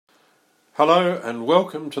Hello and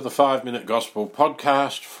welcome to the 5 Minute Gospel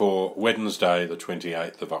podcast for Wednesday the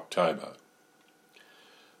 28th of October.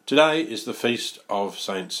 Today is the feast of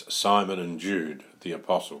Saints Simon and Jude, the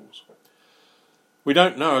Apostles. We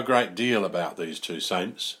don't know a great deal about these two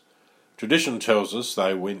saints. Tradition tells us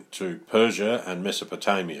they went to Persia and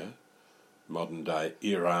Mesopotamia, modern-day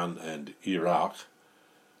Iran and Iraq,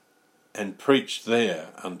 and preached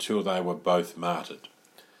there until they were both martyred.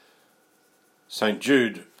 St.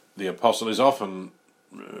 Jude, the Apostle, is often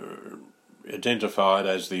identified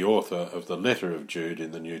as the author of the letter of Jude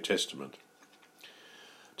in the New Testament.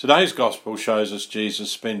 Today's Gospel shows us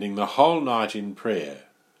Jesus spending the whole night in prayer,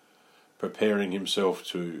 preparing himself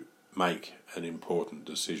to make an important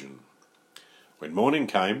decision. When morning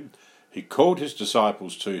came, he called his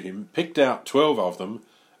disciples to him, picked out 12 of them,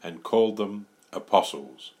 and called them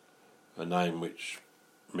apostles, a name which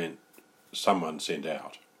meant someone sent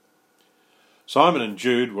out. Simon and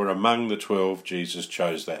Jude were among the 12 Jesus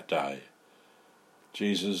chose that day.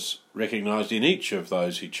 Jesus recognised in each of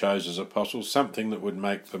those he chose as apostles something that would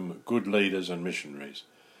make them good leaders and missionaries.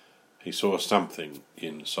 He saw something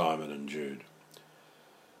in Simon and Jude.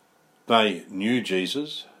 They knew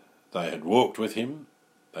Jesus, they had walked with him,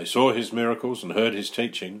 they saw his miracles and heard his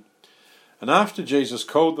teaching, and after Jesus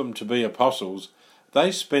called them to be apostles,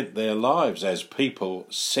 they spent their lives as people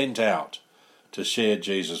sent out to share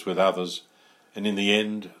Jesus with others, and in the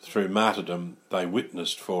end, through martyrdom, they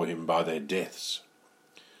witnessed for him by their deaths.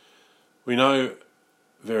 We know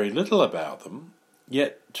very little about them,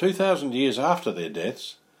 yet 2,000 years after their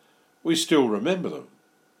deaths, we still remember them.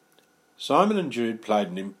 Simon and Jude played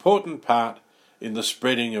an important part in the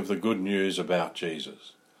spreading of the good news about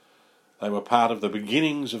Jesus. They were part of the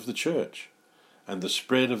beginnings of the church and the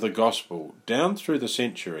spread of the gospel down through the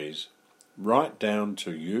centuries, right down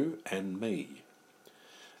to you and me.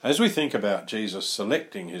 As we think about Jesus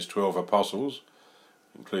selecting his 12 apostles,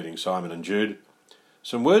 including Simon and Jude,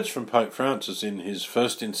 some words from Pope Francis in his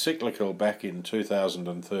first encyclical back in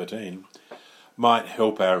 2013 might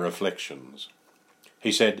help our reflections.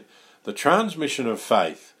 He said, "The transmission of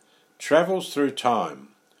faith travels through time,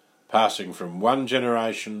 passing from one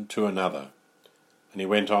generation to another." And he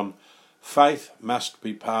went on, "Faith must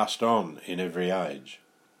be passed on in every age.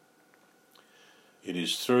 It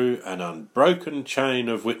is through an unbroken chain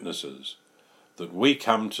of witnesses that we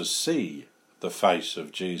come to see the face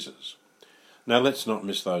of Jesus." Now let's not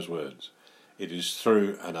miss those words. It is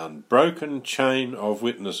through an unbroken chain of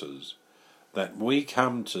witnesses that we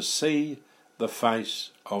come to see the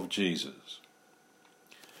face of Jesus.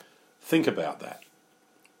 Think about that.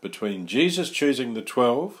 Between Jesus choosing the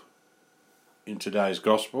 12 in today's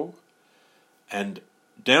Gospel and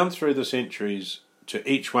down through the centuries to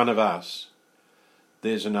each one of us,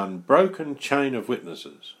 there's an unbroken chain of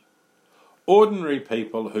witnesses, ordinary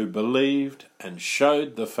people who believed and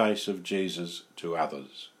showed the face of Jesus to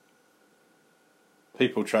others.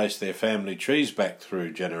 People trace their family trees back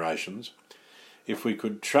through generations. If we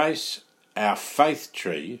could trace our faith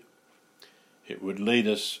tree, it would lead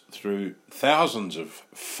us through thousands of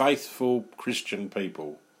faithful Christian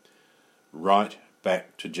people right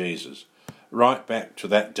back to Jesus, right back to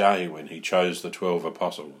that day when he chose the 12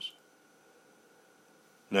 apostles.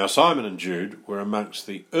 Now, Simon and Jude were amongst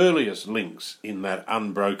the earliest links in that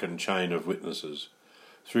unbroken chain of witnesses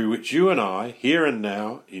through which you and I, here and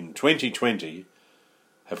now, in 2020,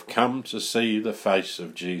 have come to see the face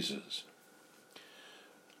of Jesus.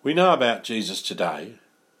 We know about Jesus today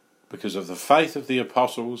because of the faith of the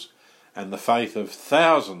apostles and the faith of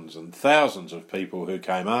thousands and thousands of people who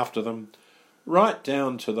came after them, right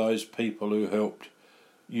down to those people who helped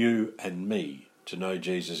you and me to know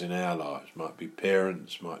Jesus in our lives. Might be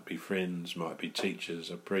parents, might be friends, might be teachers,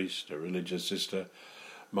 a priest, a religious sister,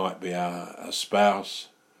 might be a spouse.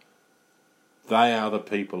 They are the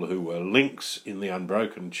people who were links in the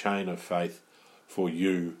unbroken chain of faith for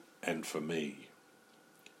you and for me.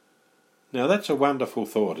 Now that's a wonderful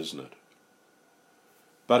thought, isn't it?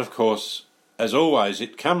 But of course, as always,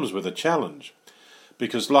 it comes with a challenge,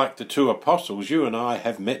 because like the two apostles, you and I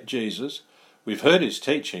have met Jesus, we've heard his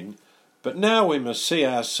teaching, but now we must see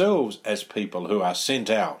ourselves as people who are sent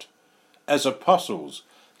out, as apostles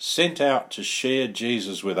sent out to share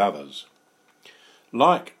Jesus with others.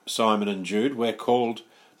 Like Simon and Jude, we're called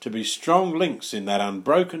to be strong links in that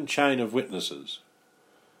unbroken chain of witnesses.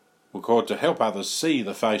 We're called to help others see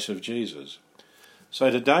the face of Jesus.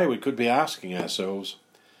 So today we could be asking ourselves,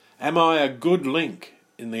 am I a good link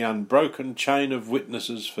in the unbroken chain of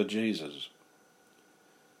witnesses for Jesus?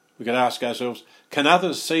 We could ask ourselves, can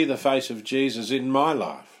others see the face of Jesus in my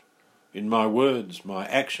life, in my words, my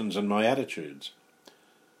actions and my attitudes?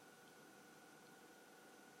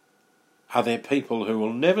 Are there people who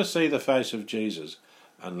will never see the face of Jesus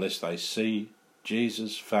unless they see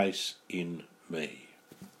Jesus' face in me?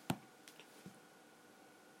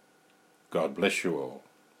 God bless you all.